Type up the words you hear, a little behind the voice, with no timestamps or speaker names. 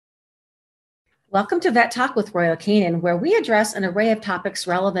Welcome to Vet Talk with Royal Canin, where we address an array of topics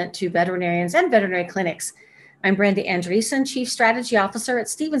relevant to veterinarians and veterinary clinics. I'm Brenda Andreessen, Chief Strategy Officer at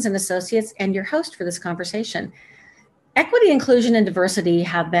Stevens & Associates, and your host for this conversation. Equity, inclusion, and diversity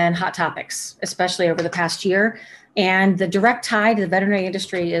have been hot topics, especially over the past year, and the direct tie to the veterinary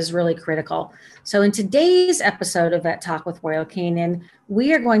industry is really critical. So in today's episode of Vet Talk with Royal Canin,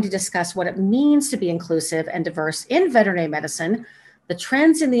 we are going to discuss what it means to be inclusive and diverse in veterinary medicine, the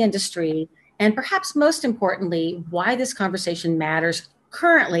trends in the industry, and perhaps most importantly, why this conversation matters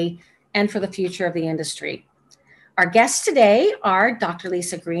currently and for the future of the industry. Our guests today are Dr.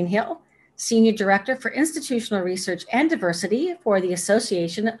 Lisa Greenhill, Senior Director for Institutional Research and Diversity for the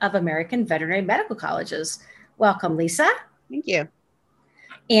Association of American Veterinary Medical Colleges. Welcome, Lisa. Thank you.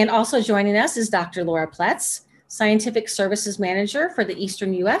 And also joining us is Dr. Laura Pletz, Scientific Services Manager for the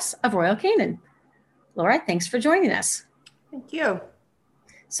Eastern U.S. of Royal Canin. Laura, thanks for joining us. Thank you.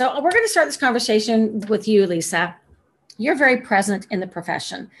 So we're going to start this conversation with you, Lisa. You're very present in the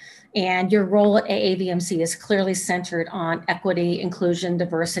profession, and your role at AAVMC is clearly centered on equity, inclusion,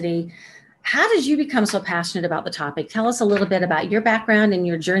 diversity. How did you become so passionate about the topic? Tell us a little bit about your background and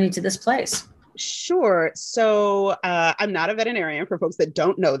your journey to this place. Sure. So I'm not a veterinarian, for folks that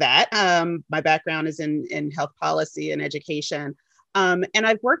don't know that. My background is in health policy and education. And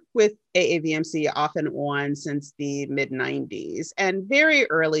I've worked with AAVMC off and on since the mid-90s, and very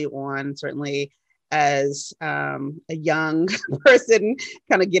early on, certainly as a young person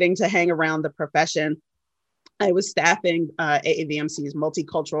kind of getting to hang around the profession, I was staffing AAVMC's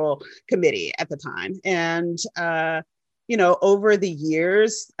multicultural committee at the time. And, over the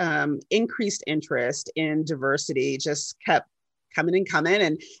years, increased interest in diversity just kept coming.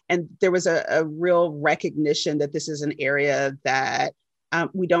 And there was a real recognition that this is an area that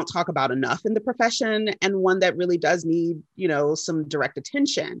we don't talk about enough in the profession, and one that really does need, some direct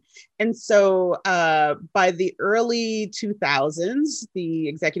attention. And so by the early 2000s, the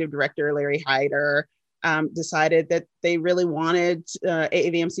executive director, Larry Hyder, decided that they really wanted,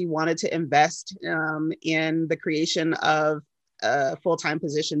 AAVMC wanted to invest in the creation of a full-time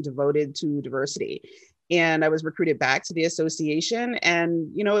position devoted to diversity. And I was recruited back to the association.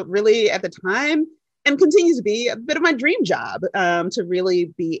 And, it really at the time and continues to be a bit of my dream job to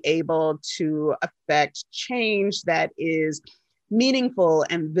really be able to affect change that is meaningful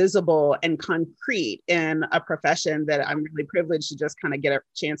and visible and concrete in a profession that I'm really privileged to just kind of get a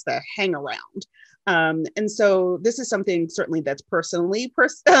chance to hang around. And so this is something certainly that's personally,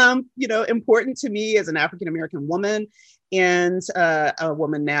 important to me as an African-American woman and a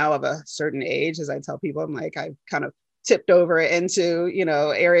woman now of a certain age. As I tell people, I'm like, I've kind of tipped over into,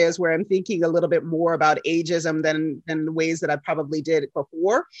 areas where I'm thinking a little bit more about ageism than the ways that I probably did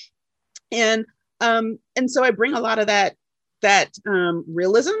before. And so I bring a lot of that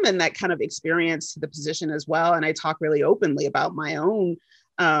realism and that kind of experience to the position as well. And I talk really openly about my own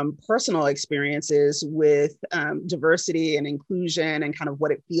personal experiences with diversity and inclusion and kind of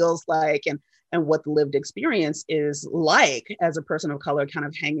what it feels like and what the lived experience is like as a person of color kind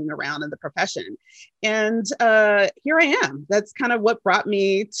of hanging around in the profession. And here I am. That's kind of what brought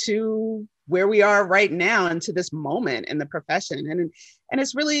me to where we are right now and to this moment in the profession. And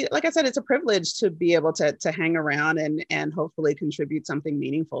it's really, like I said, it's a privilege to be able to hang around and hopefully contribute something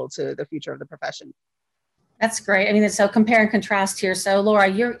meaningful to the future of the profession. That's great. I mean, so compare and contrast here. So Laura,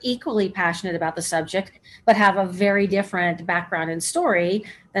 you're equally passionate about the subject, but have a very different background and story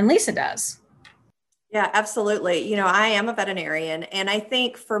than Lisa does. Yeah, absolutely. I am a veterinarian, and I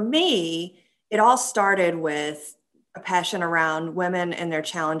think for me, it all started with a passion around women and their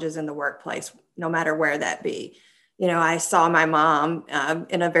challenges in the workplace, no matter where that be. I saw my mom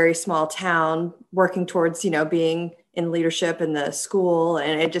in a very small town working towards, being in leadership in the school.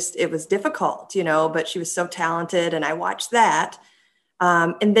 And it was difficult, but she was so talented. And I watched that.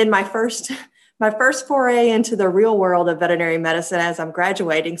 And then my first foray into the real world of veterinary medicine, as I'm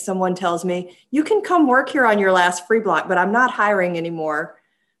graduating, someone tells me, you can come work here on your last free block, but I'm not hiring any more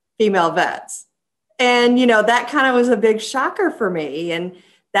female vets. And, that kind of was a big shocker for me. And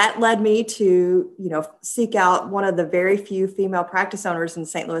that led me to, seek out one of the very few female practice owners in the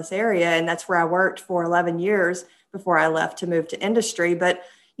St. Louis area. And that's where I worked for 11 years before I left to move to industry. But,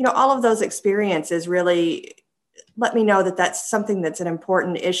 all of those experiences really let me know that that's something that's an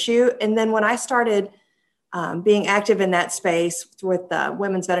important issue. And then when I started being active in that space with the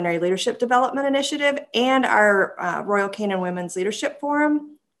Women's Veterinary Leadership Development Initiative and our Royal Canin Women's Leadership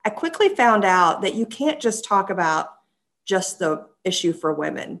Forum, I quickly found out that you can't just talk about just the issue for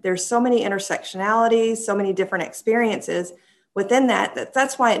women. There's so many intersectionalities, so many different experiences within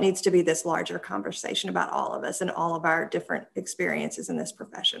that's why it needs to be this larger conversation about all of us and all of our different experiences in this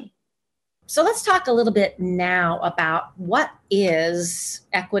profession. So let's talk a little bit now about what is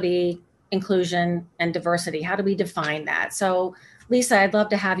equity, inclusion, and diversity. How do we define that? So Lisa, I'd love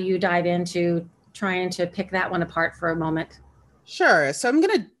to have you dive into trying to pick that one apart for a moment. Sure. So I'm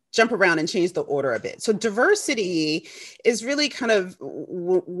going to jump around and change the order a bit. So diversity is really kind of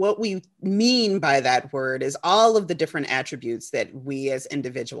what we mean by that word is all of the different attributes that we as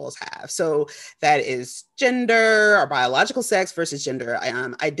individuals have. So that is gender, our biological sex versus gender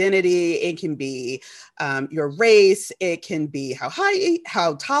identity. It can be your race. It can be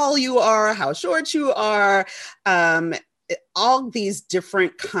how tall you are, how short you are. All these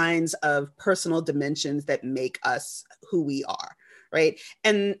different kinds of personal dimensions that make us who we are. Right.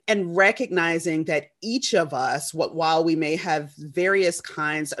 And recognizing that each of us, while we may have various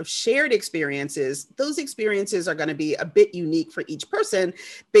kinds of shared experiences, those experiences are going to be a bit unique for each person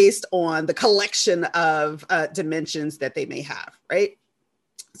based on the collection of dimensions that they may have. Right.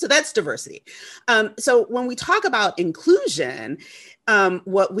 So that's diversity. So when we talk about inclusion,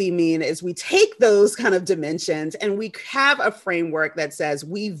 what we mean is we take those kind of dimensions and we have a framework that says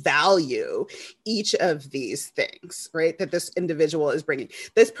we value each of these things, right? That this individual is bringing.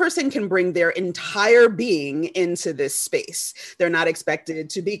 This person can bring their entire being into this space. They're not expected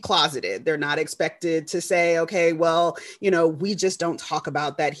to be closeted. They're not expected to say, okay, well, we just don't talk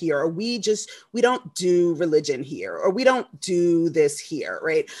about that here, or we don't do religion here, or we don't do this here,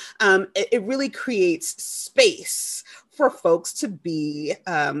 right? It really creates space for folks to be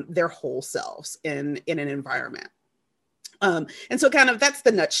their whole selves in an environment. And so kind of that's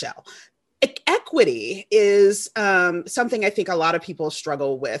the nutshell. Equity is something I think a lot of people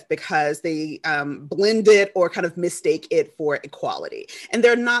struggle with because they blend it or kind of mistake it for equality. And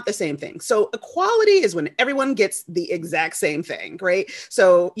they're not the same thing. So equality is when everyone gets the exact same thing, right?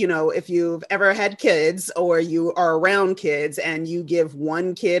 So, if you've ever had kids or you are around kids and you give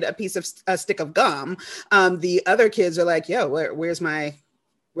one kid a stick of gum, the other kids are like, yo, where's my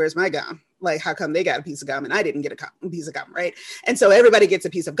gum? Like, how come they got a piece of gum and I didn't get a piece of gum, right? And so everybody gets a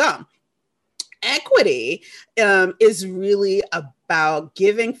piece of gum. Equity is really about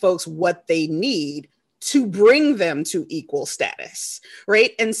giving folks what they need to bring them to equal status,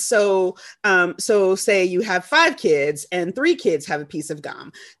 right? And so say you have 5 kids and 3 kids have a piece of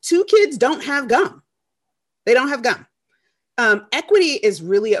gum. 2 kids don't have gum. They don't have gum. Equity is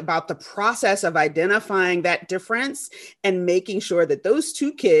really about the process of identifying that difference and making sure that those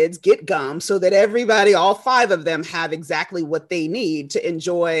 2 kids get gum so that everybody, all 5 of them, have exactly what they need to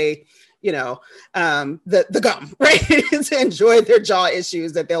enjoy the gum, right? To enjoy their jaw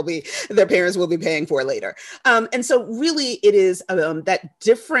issues that their parents will be paying for later. And so really it is that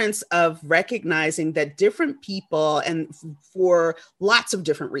difference of recognizing that different people, and for lots of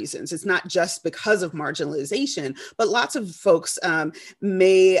different reasons, it's not just because of marginalization, but lots of folks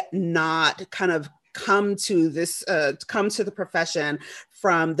may not kind of come to the profession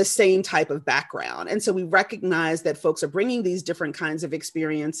from the same type of background. And so we recognize that folks are bringing these different kinds of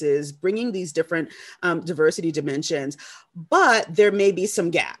experiences, bringing these different diversity dimensions, but there may be some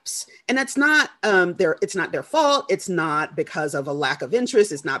gaps. And that's not it's not their fault. It's not because of a lack of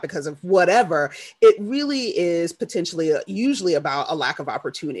interest. It's not because of whatever. It really is potentially usually about a lack of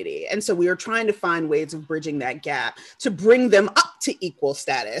opportunity. And so we are trying to find ways of bridging that gap to bring them up to equal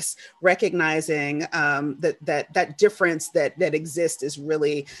status, recognizing that difference that exists is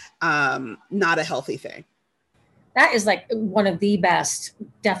really not a healthy thing. That is like one of the best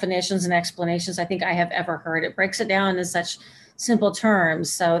definitions and explanations I think I have ever heard. It breaks it down in such simple terms.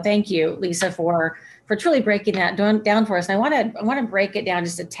 So thank you, Lisa, for truly breaking that down for us. And I want to break it down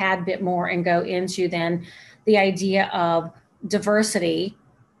just a tad bit more and go into then the idea of diversity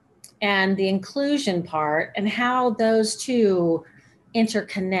and the inclusion part and how those two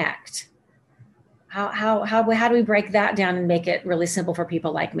interconnect. How do we break that down and make it really simple for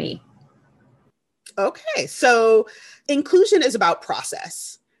people like me? Okay, so inclusion is about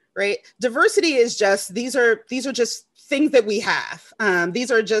process, right? Diversity is just, these are just things that we have.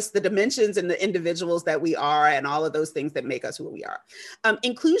 These are just the dimensions and the individuals that we are and all of those things that make us who we are.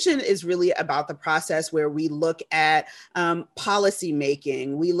 Inclusion is really about the process where we look at policy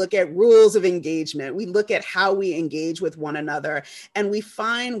making, we look at rules of engagement, we look at how we engage with one another, and we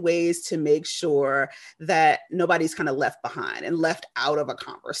find ways to make sure that nobody's kind of left behind and left out of a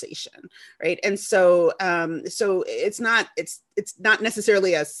conversation, right? And so it's not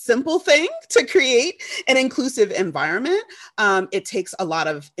necessarily a simple thing to create an inclusive environment. It takes a lot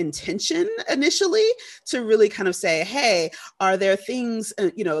of intention initially to really kind of say, hey, are there things,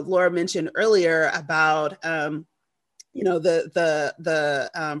 Laura mentioned earlier about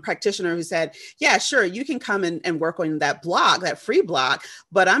the practitioner who said, yeah, sure, you can come and work on that block, that free block,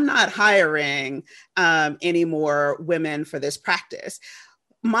 but I'm not hiring any more women for this practice.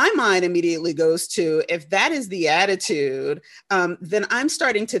 My mind immediately goes to, if that is the attitude, then I'm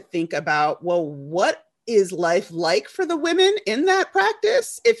starting to think about, well, what is life like for the women in that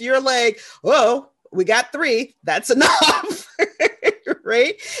practice? If you're like, oh, we got 3, that's enough.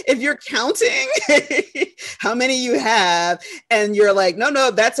 Right? If you're counting how many you have and you're like,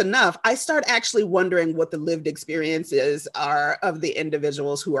 no, that's enough. I start actually wondering what the lived experiences are of the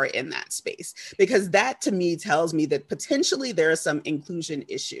individuals who are in that space, because that to me tells me that potentially there are some inclusion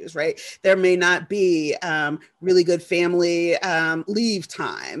issues, right? There may not be really good family leave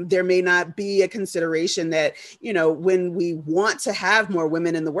time. There may not be a consideration that, when we want to have more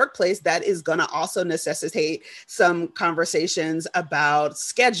women in the workplace, that is going to also necessitate some conversations about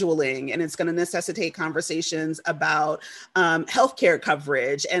scheduling, and it's going to necessitate conversations about healthcare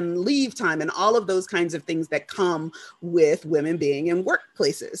coverage and leave time and all of those kinds of things that come with women being in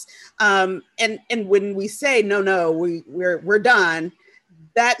workplaces. And when we say no, we're done,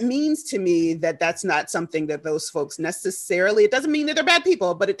 that means to me that that's not something that those folks necessarily, it doesn't mean that they're bad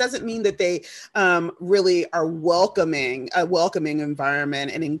people, but it doesn't mean that they really are welcoming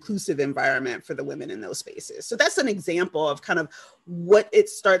environment, an inclusive environment for the women in those spaces. So that's an example of kind of what it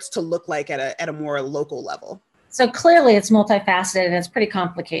starts to look like at a more local level. So clearly it's multifaceted and it's pretty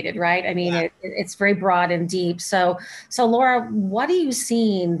complicated, right? I mean, it's very broad and deep. So Laura, what are you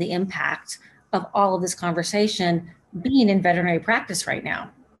seeing the impact of all of this conversation being in veterinary practice right now?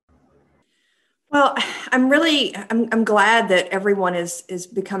 Well, I'm glad that everyone is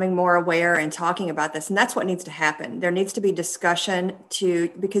becoming more aware and talking about this. And that's what needs to happen. There needs to be discussion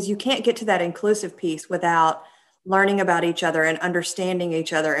because you can't get to that inclusive piece without learning about each other and understanding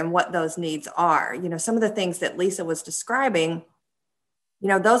each other and what those needs are. Some of the things that Lisa was describing,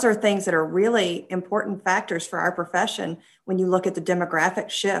 those are things that are really important factors for our profession. When you look at the demographic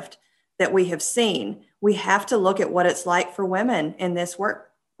shift that we have seen, we have to look at what it's like for women in this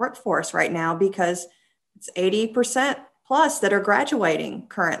workforce right now, because it's 80% plus that are graduating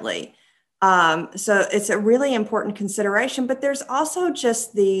currently. So it's a really important consideration, but there's also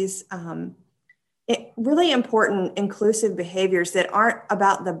just these really important inclusive behaviors that aren't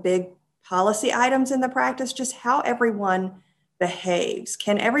about the big policy items in the practice, just how everyone behaves.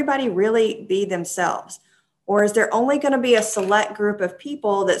 Can everybody really be themselves? Or is there only going to be a select group of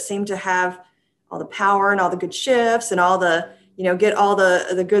people that seem to have all the power and all the good shifts and all the, get all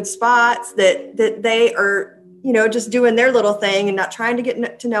the good spots that they are, just doing their little thing and not trying to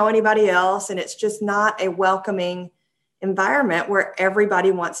get to know anybody else. And it's just not a welcoming environment where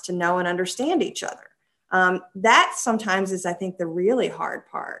everybody wants to know and understand each other. That sometimes is, I think, the really hard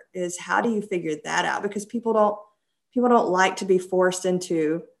part is how do you figure that out? Because people don't like to be forced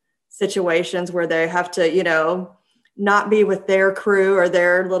into situations where they have to, not be with their crew or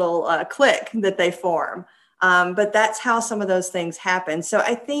their little clique that they form. But that's how some of those things happen. So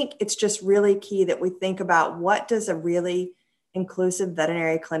I think it's just really key that we think about what does a really inclusive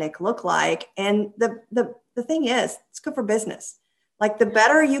veterinary clinic look like? And the thing is, it's good for business. Like the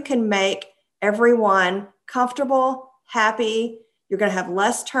better you can make everyone comfortable, happy, you're going to have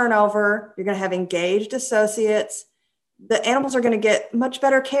less turnover, you're going to have engaged associates, the animals are going to get much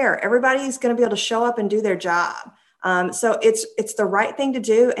better care. Everybody's going to be able to show up and do their job. So it's the right thing to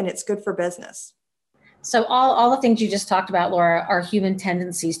do, and it's good for business. So all the things you just talked about, Laura, are human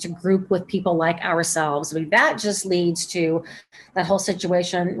tendencies to group with people like ourselves. I mean, that just leads to that whole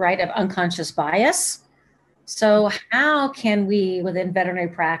situation, right, of unconscious bias. So how can we, within veterinary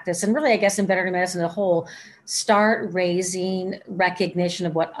practice, and really, I guess, in veterinary medicine as a whole, start raising recognition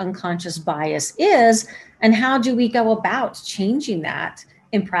of what unconscious bias is, and how do we go about changing that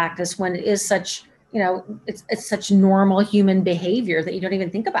in practice when it is such, it's such normal human behavior that you don't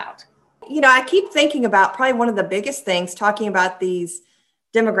even think about? I keep thinking about probably one of the biggest things talking about these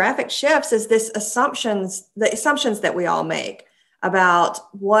demographic shifts is the assumptions that we all make about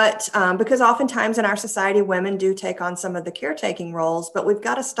what, because oftentimes in our society, women do take on some of the caretaking roles, but we've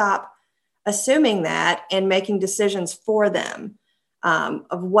got to stop assuming that and making decisions for them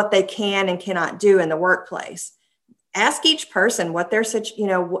of what they can and cannot do in the workplace. Ask each person what they're such,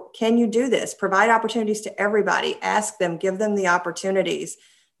 can you do this? Provide opportunities to everybody. Ask them, give them the opportunities.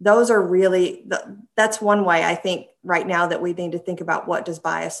 Those are really, that's one way I think right now that we need to think about what does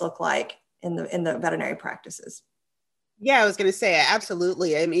bias look like in the veterinary practices. Yeah, I was going to say,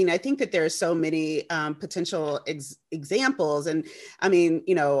 absolutely. I mean, I think that there are so many potential examples. And I mean,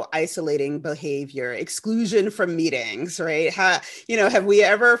 isolating behavior, exclusion from meetings, right? Have we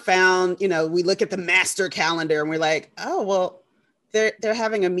ever found, we look at the master calendar and we're like, oh, well, they're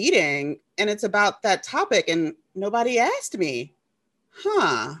having a meeting and it's about that topic and nobody asked me.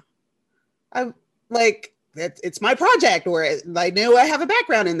 Huh. I like it's my project, or I know I have a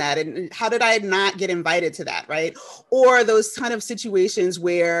background in that, and how did I not get invited to that, right? Or those kind of situations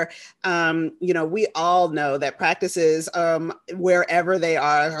where we all know that practices wherever they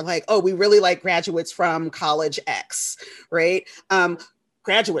are like, oh, we really like graduates from college X, right?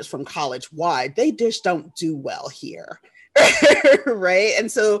 Graduates from college Y, they just don't do well here. Right. And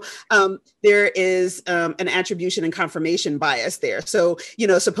so there is an attribution and confirmation bias there. So,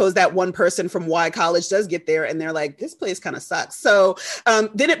 suppose that one person from Y college does get there and they're like, this place kind of sucks. So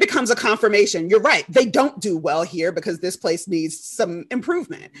then it becomes a confirmation. You're right. They don't do well here because this place needs some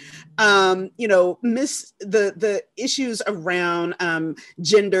improvement. Miss the issues around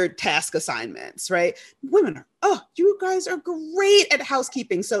gendered task assignments, right? Women are, oh, you guys are great at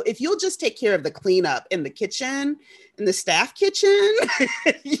housekeeping. So if you'll just take care of the cleanup in the kitchen, in the staff kitchen,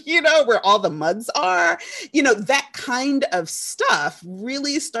 where all the mugs are, that kind of stuff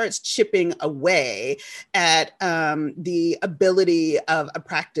really starts chipping away at the ability of a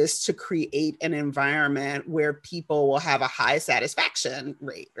practice to create an environment where people will have a high satisfaction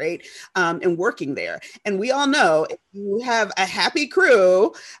rate, right? And working there. And we all know if you have a happy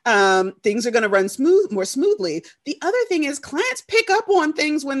crew, things are going to run more smoothly. The other thing is clients pick up on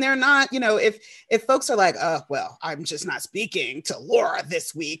things when they're not, if folks are like, oh, well, I'm just not speaking to Laura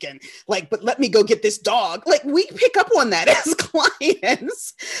this week. And but let me go get this dog. Like we pick up on that as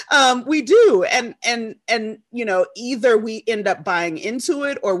clients. We do. And either we end up buying into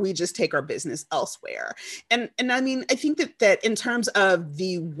it or we just take our business elsewhere. And I mean, I think that in terms of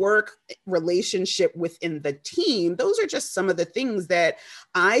the work relationship within the team, those are just some of the things that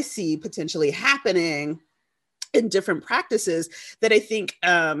I see potentially happening in different practices that I think,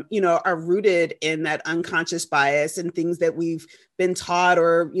 are rooted in that unconscious bias and things that we've been taught,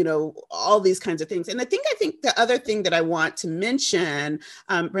 or, all these kinds of things. And I think the other thing that I want to mention,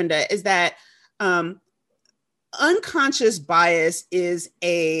 Brenda, is that unconscious bias is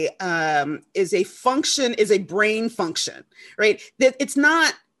a brain function, right? That it's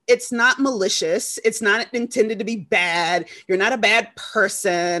not malicious. It's not intended to be bad. You're not a bad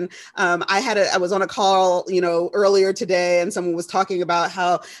person. I was on a call, earlier today, and someone was talking about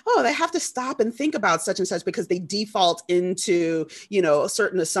how, they have to stop and think about such and such because they default into,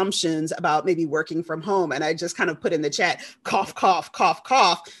 certain assumptions about maybe working from home. And I just kind of put in the chat, cough, cough, cough,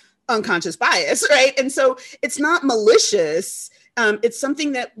 cough, unconscious bias, right? And so it's not malicious. It's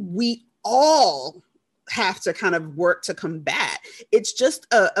something that we all have to kind of work to combat. It's just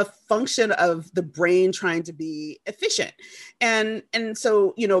a function of the brain trying to be efficient. And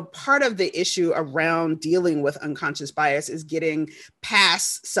so, part of the issue around dealing with unconscious bias is getting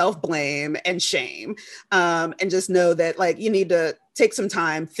past self-blame and shame, and just know that you need to take some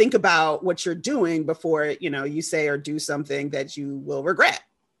time, think about what you're doing before, you say or do something that you will regret.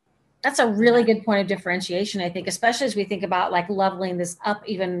 That's a really good point of differentiation, I think, especially as we think about leveling this up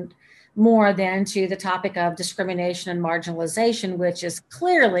even more than to the topic of discrimination and marginalization, which is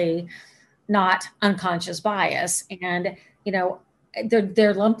clearly not unconscious bias. And,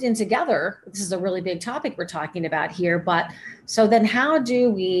 they're lumped in together. This is a really big topic we're talking about here. But so then how do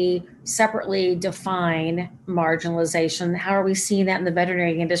we separately define marginalization? How are we seeing that in the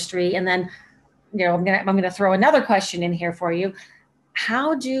veterinary industry? And then, I'm going to throw another question in here for you.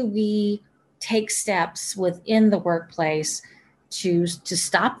 How do we take steps within the workplace to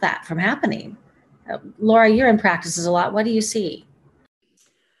stop that from happening? Laura, you're in practices a lot. What do you see?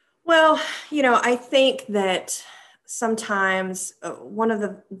 Well, I think that sometimes one of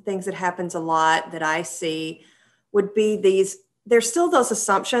the things that happens a lot that I see would be there's still those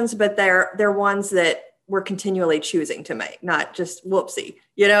assumptions, but they're ones that we're continually choosing to make, not just whoopsie,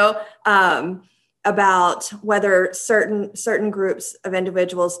 about whether certain groups of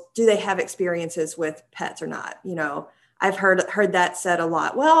individuals, do they have experiences with pets or not? I've heard that said a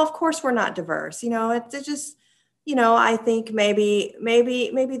lot. Well, of course we're not diverse. It's just, I think maybe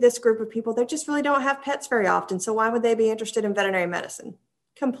this group of people, they just really don't have pets very often. So why would they be interested in veterinary medicine?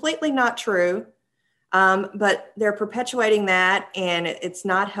 Completely not true. But they're perpetuating that and it's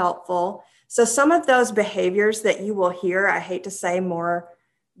not helpful. So some of those behaviors that you will hear, I hate to say more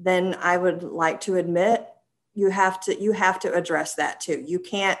than I would like to admit, you have to address that too. You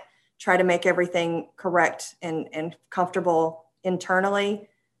can't try to make everything correct and comfortable internally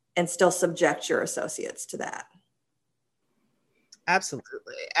and still subject your associates to that.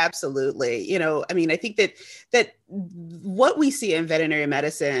 Absolutely. Absolutely. I mean, I think that what we see in veterinary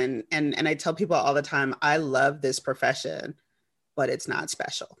medicine, and I tell people all the time, I love this profession, but it's not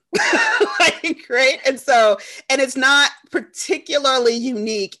special. Like, right. And it's not particularly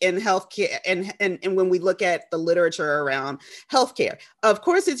unique in healthcare. And when we look at the literature around healthcare, of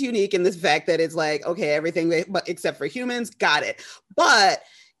course, it's unique in this fact that it's like, okay, everything except for humans, got it. But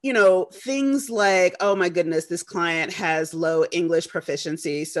things like, oh my goodness, this client has low English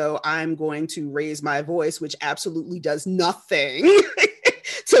proficiency, so I'm going to raise my voice, which absolutely does nothing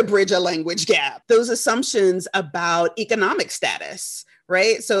to bridge a language gap. Those assumptions about economic status,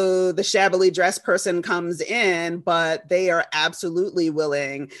 right? So the shabbily dressed person comes in, but they are absolutely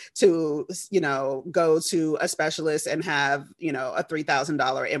willing to, go to a specialist and have, a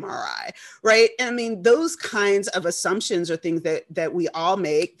 $3,000 MRI, right? And I mean, those kinds of assumptions are things that we all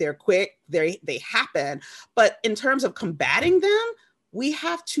make. They're quick, they happen. But in terms of combating them, we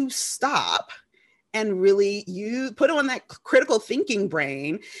have to stop and really you put on that critical thinking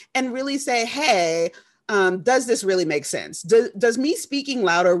brain and really say, hey, does this really make sense? Does me speaking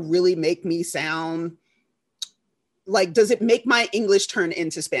louder really make me sound like, does it make my English turn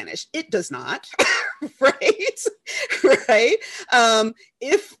into Spanish? It does not, right? Right.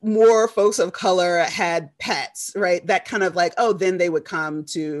 If more folks of color had pets, right, that kind of like, oh, then they would come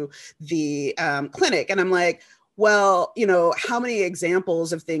to the clinic. And I'm like, well, how many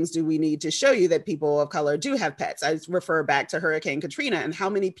examples of things do we need to show you that people of color do have pets? I refer back to Hurricane Katrina and how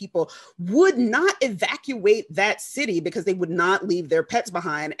many people would not evacuate that city because they would not leave their pets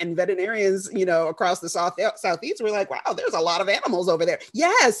behind. And veterinarians, across the Southeast were like, wow, there's a lot of animals over there.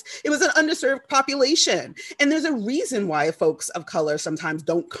 Yes, it was an underserved population. And there's a reason why folks of color sometimes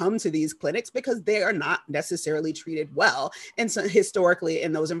don't come to these clinics because they are not necessarily treated well. And so historically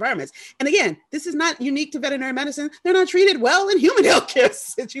in those environments. And again, this is not unique to veterinary medicine. They're not treated well in human healthcare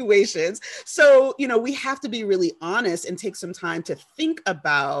situations. So, we have to be really honest and take some time to think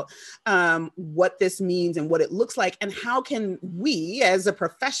about what this means and what it looks like and how can we as a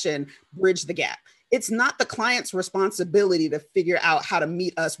profession bridge the gap. It's not the client's responsibility to figure out how to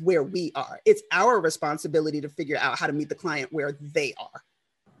meet us where we are. It's our responsibility to figure out how to meet the client where they are.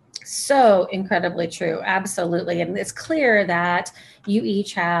 So incredibly true. Absolutely. And it's clear that you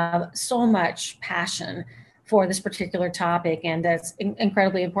each have so much passion for this particular topic, and that's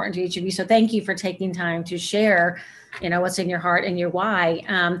incredibly important to each of you. So thank you for taking time to share, what's in your heart and your why.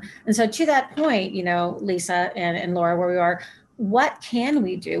 And so to that point, Lisa and Laura, where we are, what can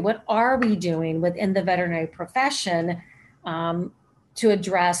we do? What are we doing within the veterinary profession to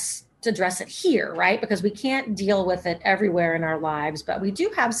address it here, right? Because we can't deal with it everywhere in our lives, but we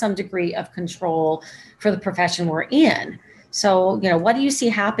do have some degree of control for the profession we're in. So, what do you see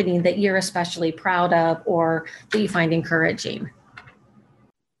happening that you're especially proud of or that you find encouraging?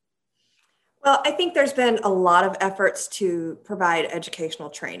 Well, I think there's been a lot of efforts to provide educational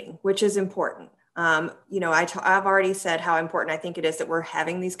training, which is important. I've already said how important I think it is that we're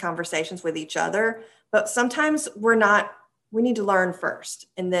having these conversations with each other, but sometimes we need to learn first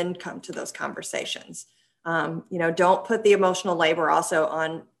and then come to those conversations. Don't put the emotional labor also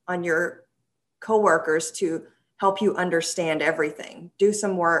on your coworkers to help you understand everything. Do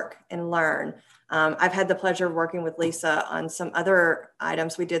some work and learn. I've had the pleasure of working with Lisa on some other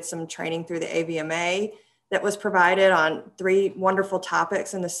items. We did some training through the AVMA that was provided on 3 wonderful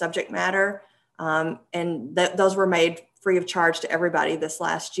topics in the subject matter. And those were made free of charge to everybody this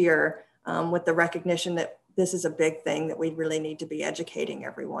last year with the recognition that this is a big thing that we really need to be educating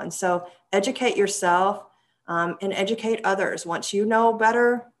everyone. So educate yourself and educate others. Once you know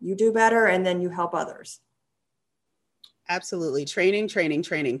better, you do better, and then you help others. Absolutely. Training,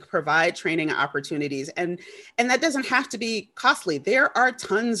 provide training opportunities. And that doesn't have to be costly. There are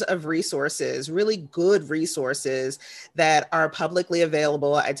tons of resources, really good resources that are publicly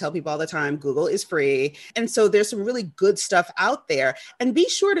available. I tell people all the time, Google is free. And so there's some really good stuff out there. And be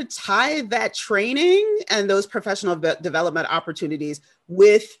sure to tie that training and those professional development opportunities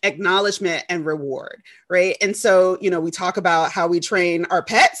with acknowledgement and reward, right? And so, we talk about how we train our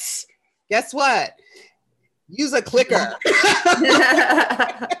pets. Guess what? Use a clicker,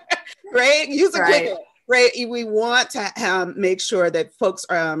 right? Use a clicker, right? We want to make sure that folks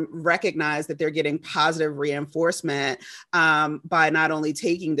recognize that they're getting positive reinforcement by not only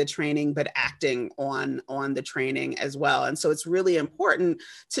taking the training, but acting on the training as well. And so it's really important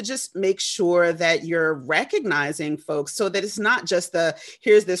to just make sure that you're recognizing folks so that it's not just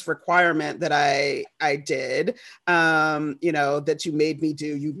here's this requirement that I did, that you made me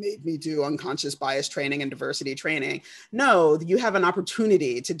do unconscious bias training and diversity training. No, you have an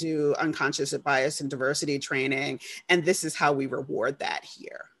opportunity to do unconscious bias and diversity diversity training, and this is how we reward that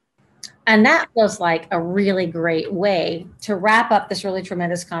here. And that feels like a really great way to wrap up this really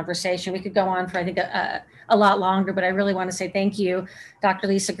tremendous conversation. We could go on for, I think, a lot longer, but I really want to say thank you, Dr.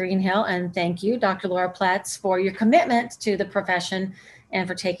 Lisa Greenhill, and thank you, Dr. Laura Pletz, for your commitment to the profession and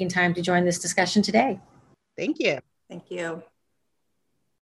for taking time to join this discussion today. Thank you. Thank you.